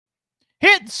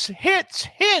Hits.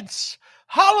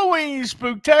 Halloween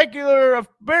Spooktacular, a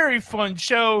very fun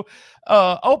show.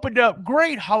 Opened up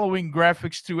great Halloween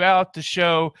graphics throughout the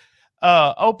show.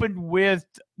 Opened with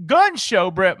Gun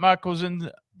Show, Brett Michaels, and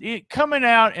it coming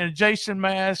out in a Jason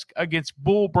mask against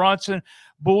Bull Bronson.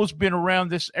 Bull's been around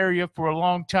this area for a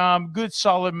long time. Good,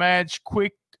 solid match,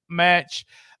 quick match.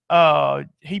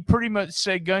 He pretty much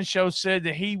said, Gun Show said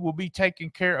that he will be taking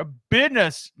care of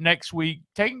business next week.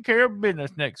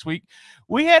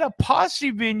 We had a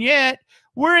posse vignette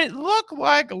where it looked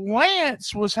like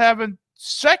Lance was having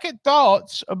second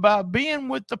thoughts about being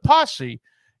with the posse.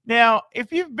 Now,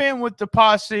 if you've been with the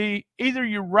posse, either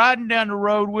you're riding down the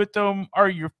road with them or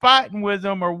you're fighting with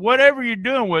them or whatever you're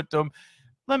doing with them,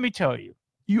 let me tell you,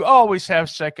 you always have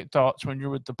second thoughts when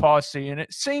you're with the posse, and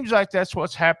it seems like that's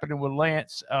what's happening with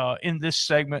Lance in this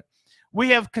segment. We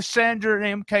have Cassandra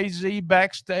and MKZ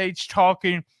backstage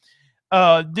talking.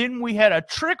 Then we had a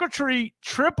trick-or-treat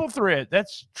triple threat.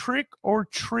 That's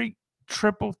trick-or-treat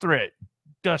triple threat.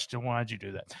 Dustin, why'd you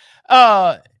do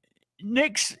that?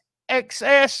 Nick's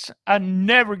XS, I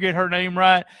never get her name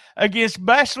right, against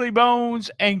Bashley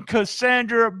Bones and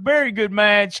Cassandra. Very good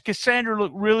match. Cassandra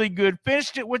looked really good.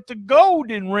 Finished it with the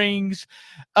golden rings.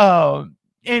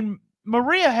 And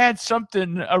Maria had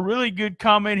a really good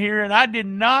comment here, and I did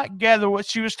not gather what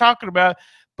she was talking about,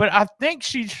 but I think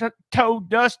she told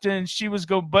Dustin she was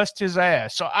going to bust his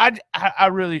ass. So I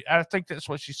think that's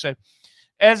what she said.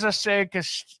 As I said,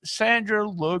 Cassandra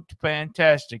looked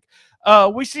fantastic.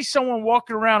 We see someone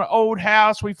walking around an old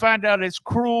house. We find out it's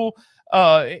Cruel.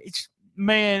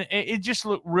 It just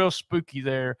looked real spooky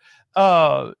there.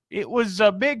 It was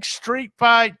a big street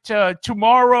fight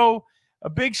tomorrow. A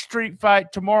big street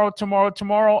fight tomorrow.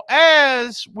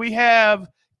 As we have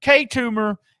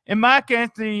K-Tumor and Mike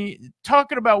Anthony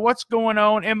talking about what's going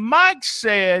on. And Mike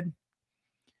said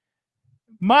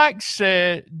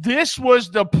this was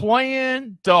the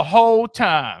plan the whole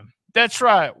time. That's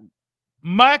right.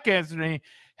 Mike Anthony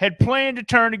had planned to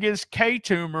turn against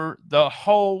K-Tumor the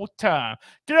whole time.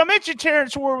 Did I mention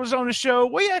Terrence Ward was on the show?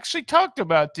 We actually talked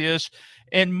about this,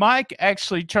 and Mike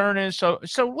actually turning. So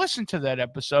listen to that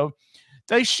episode.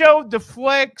 They showed the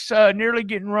Flex nearly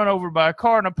getting run over by a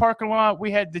car in a parking lot.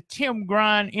 We had the Tim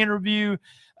Grind interview.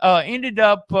 Ended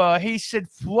up, he said,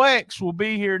 Flex will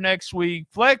be here next week.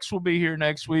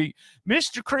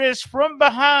 Mr. Chris from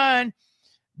behind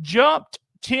jumped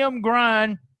Tim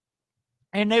Grind,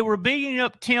 and they were beating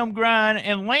up Tim Grind,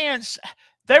 and Lance,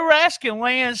 they were asking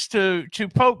Lance to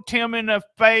poke Tim in the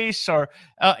face or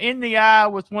in the eye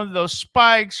with one of those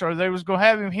spikes, or they was going to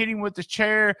have him hit him with the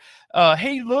chair.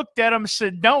 He looked at him and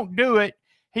said, don't do it.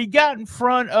 He got in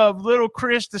front of Little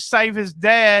Chris to save his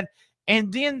dad,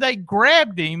 and then they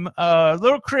grabbed him.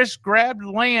 Little Chris grabbed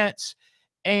Lance,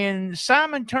 and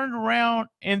Simon turned around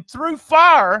and threw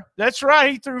fire. That's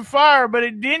right, he threw fire, but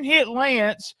it didn't hit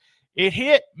Lance. It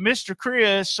hit Mr.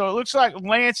 Chris, so it looks like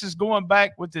Lance is going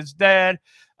back with his dad.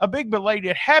 A big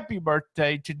belated happy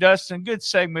birthday to Dustin. Good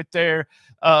segment there.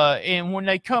 And when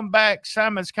they come back,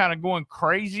 Simon's kind of going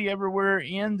crazy everywhere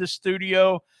in the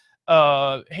studio.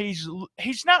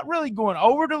 He's not really going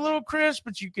over to Little Chris,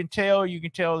 but you can tell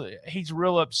he's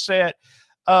real upset.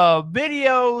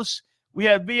 Videos, we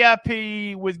have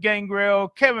VIP with Gangrel,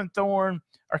 Kevin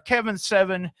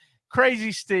Seven,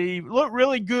 Crazy Steve, looked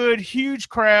really good, huge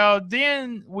crowd.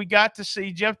 Then we got to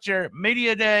see Jeff Jarrett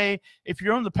Media Day. If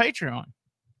you're on the Patreon,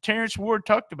 Terrence Ward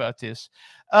talked about this.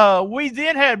 We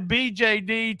then had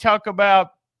BJD talk about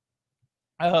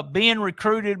being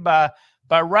recruited by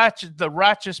the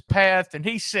righteous path, and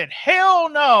he said, hell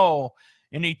no.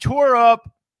 And he tore up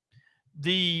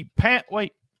the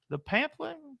pamphlet.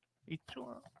 He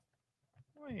tore up.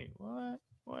 Wait, what?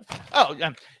 Oh,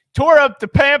 tore up the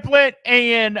pamphlet,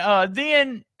 and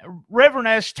then Reverend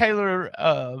S. Taylor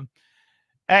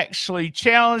actually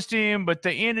challenged him, but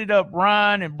they ended up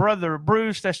Ryan and Brother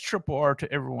Bruce, that's triple R to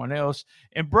everyone else,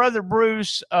 and Brother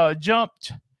Bruce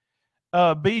jumped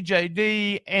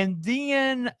BJD, and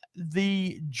then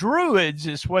the Druids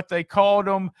is what they called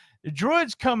them. The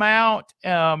Druids come out.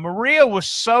 Maria was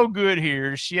so good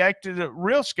here. She acted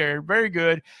real scared, very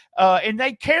good, and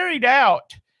they carried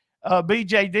out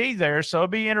BJD there, so it'll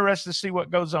be interesting to see what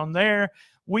goes on there.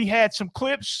 We had some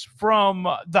clips from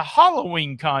the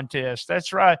Halloween contest.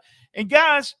 That's right. And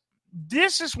guys,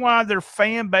 this is why their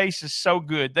fan base is so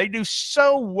good. They do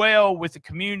so well with the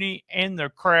community and their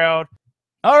crowd.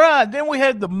 All right, then we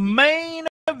had the main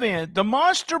event, the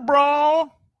Monster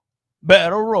Brawl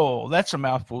Battle Royal. That's a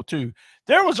mouthful, too.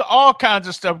 There was all kinds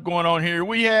of stuff going on here.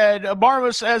 We had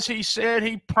Barnabas, as he said,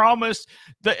 he promised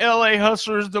the LA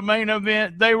Hustlers the main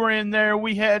event. They were in there.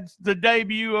 We had the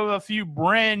debut of a few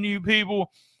brand new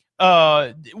people.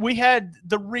 We had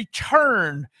the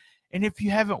return. And if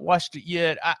you haven't watched it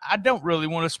yet, I don't really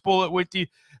want to spoil it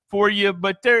for you,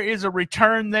 but there is a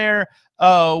return there.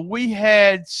 We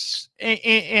had,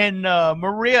 and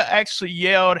Maria actually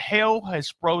yelled, "Hell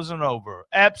has frozen over."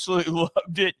 Absolutely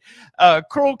loved it.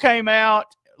 Cruel came out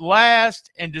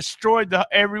last and destroyed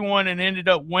everyone and ended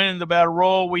up winning the Battle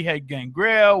Royal. We had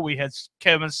Gangrel, we had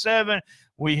Kevin Seven,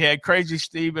 we had Crazy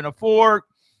Steve and a Fork.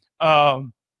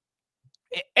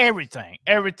 Everything.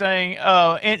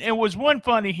 And it was one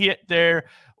funny hit there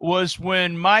was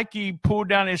when Mikey pulled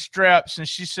down his straps and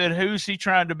she said, "Who's he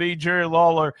trying to be, Jerry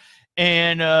Lawler?"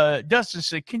 And Dustin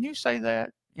said, "Can you say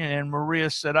that?" And Maria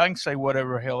said, "I can say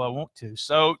whatever the hell I want to."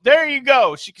 So there you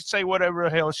go. She can say whatever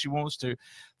the hell she wants to.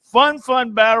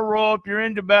 Fun battle royal. If you're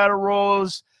into battle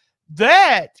royals,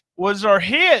 that was our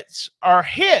hits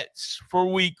for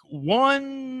week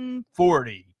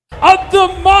 140. Of the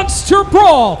Monster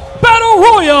Brawl Battle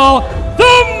Royal,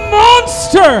 the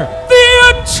Monster, the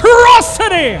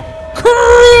Atrocity,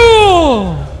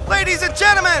 Cruel! Ladies and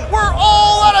gentlemen, we're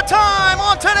all out of time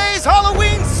on today's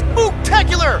Halloween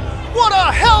Spooktacular. What a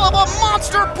hell of a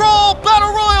Monster Brawl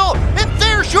Battle Royal, and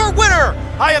there's your winner.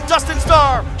 I am Dustin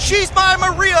Starr, she's my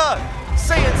Maria,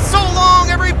 saying so long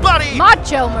everybody.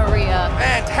 Macho Maria.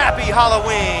 And happy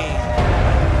Halloween.